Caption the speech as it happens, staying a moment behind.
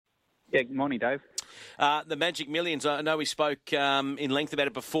Yeah, good morning, Dave. The Magic Millions, I know we spoke in length about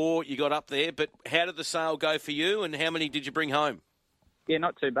it before you got up there, but how did the sale go for you and how many did you bring home? Yeah,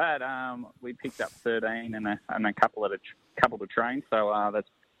 not too bad. We picked up 13 and a couple to train, so that's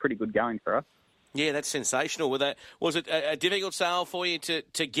pretty good going for us. Yeah, that's sensational. Was it a difficult sale for you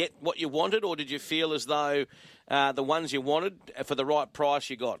to get what you wanted, or did you feel as though the ones you wanted for the right price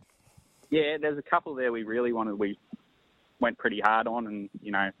you got? Yeah, there's a couple there we really wanted. We went pretty hard on and,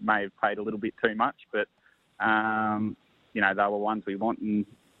 may have paid a little bit too much, but, they were ones we want, and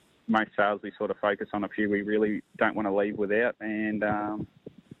most sales we sort of focus on a few we really don't want to leave without, and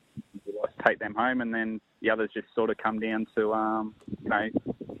we like to take them home, and then the others just sort of come down to,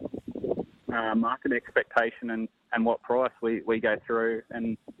 market expectation and what price we go through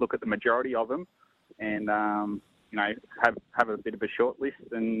and look at the majority of them and, have a bit of a short list,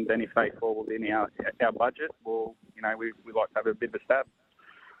 and then if they fall within our budget, well, we like to have a bit of a stab.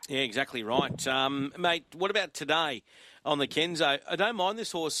 Yeah, exactly right. Mate, what about today on the Kenzo? I don't mind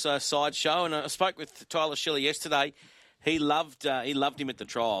this horse sideshow, and I spoke with Tyler Schiller yesterday. He loved him at the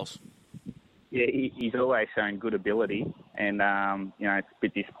trials. Yeah, he's always shown good ability, and, it's a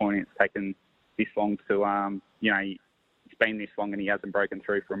bit disappointing it's taken this long to, he's been this long and he hasn't broken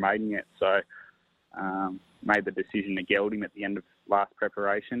through for a maiden yet, so made the decision to geld him at the end of last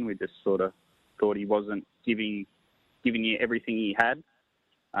preparation. We just sort of thought he wasn't giving you everything he had.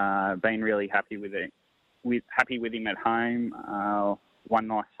 Been really happy with it. Happy with him at home. One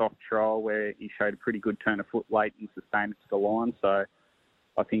nice soft trial where he showed a pretty good turn of foot late and sustained it to the line. So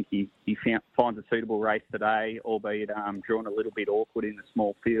I think he finds a suitable race today, albeit drawn a little bit awkward in a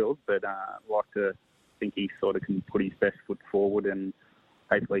small field. But I'd like to think he sort of can put his best foot forward and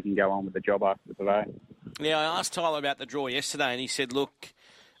hopefully he can go on with the job after today. Yeah, I asked Tyler about the draw yesterday, and he said, "Look,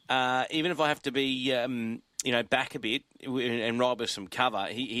 even if I have to be, back a bit and ride with some cover,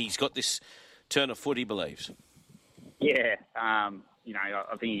 he's got this turn of foot, he believes." Yeah, I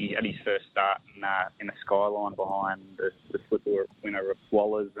think he had his first start in a Skyline behind the slipper winner of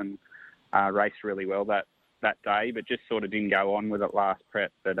Wallers and raced really well that day, but just sort of didn't go on with it last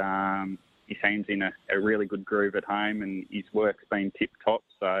prep. But he seems in a really good groove at home, and his work's been tip-top.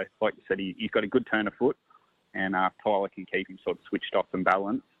 So, like you said, he's got a good turn of foot, and Tyler can keep him sort of switched off and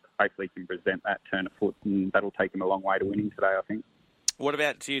balanced. Hopefully he can present that turn of foot, and that'll take him a long way to winning today, I think. What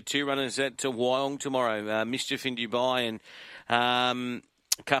about your two runners at Wyong tomorrow? Mischief in Dubai and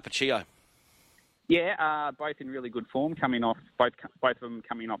Carpaccio. Yeah, both in really good form, both of them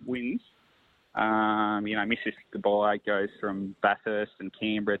coming off wins. Mischief Dubai goes from Bathurst and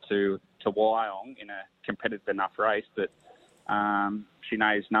Canberra to Wyong in a competitive enough race, but she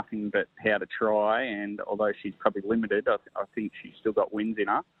knows nothing but how to try, and although she's probably limited, I think she's still got wins in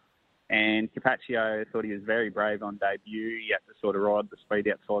her. And Carpaccio thought he was very brave on debut. He had to sort of ride the speed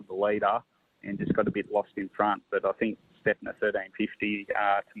outside the leader and just got a bit lost in front. But I think stepping at 13.50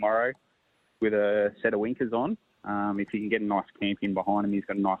 tomorrow with a set of winkers on, if he can get a nice camp in behind him, he's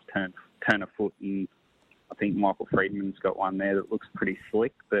got a nice turn of foot. And I think Michael Friedman's got one there that looks pretty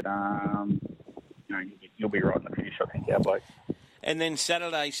slick. But, he'll be right in the finish, I think, our bloke. And then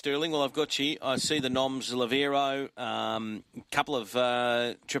Saturday, Sterling, well, I've got you. I see the noms Lavero, a couple of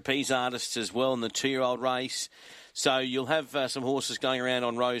trapeze artists as well in the 2-year-old race. So you'll have some horses going around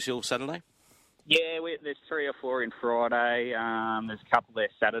on Rose Hill Saturday? Yeah, there's 3 or 4 in Friday. There's a couple there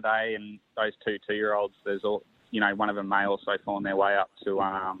Saturday, and those 2-year-olds, there's one of them may also find their way up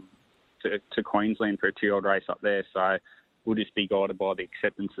to Queensland for a 2-year-old race up there. So we'll just be guided by the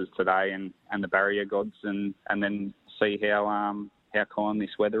acceptances today and the barrier gods, and then see how kind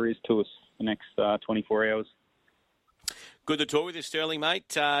this weather is to us the next 24 hours. Good to talk with you, Sterling,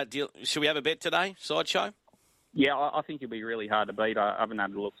 mate. Should we have a bet today, sideshow? Yeah, I think it'll be really hard to beat. I haven't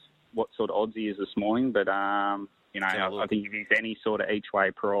had a look what sort of odds he is this morning, but I think if he's any sort of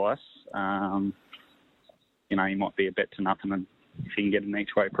each-way price, he might be a bet to nothing, and if you can get an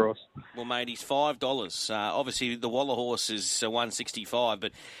each-way price. Well, mate, he's $5. Obviously, the Waller horse is $165,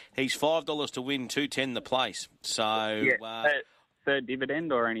 but he's $5 to win, $2.10 the place. So, third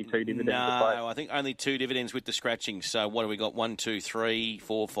dividend or only 2 dividends? No, I think only 2 dividends with the scratching. So, what do we got? 1, 2, 3,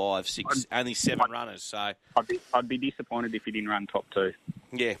 4, 5, 6. Only 7 runners. So, I'd be disappointed if he didn't run top 2.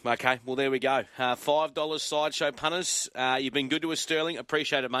 Yeah. Okay. Well, there we go. $5 sideshow punters. You've been good to us, Sterling.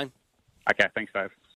 Appreciate it, mate. Okay. Thanks, Dave.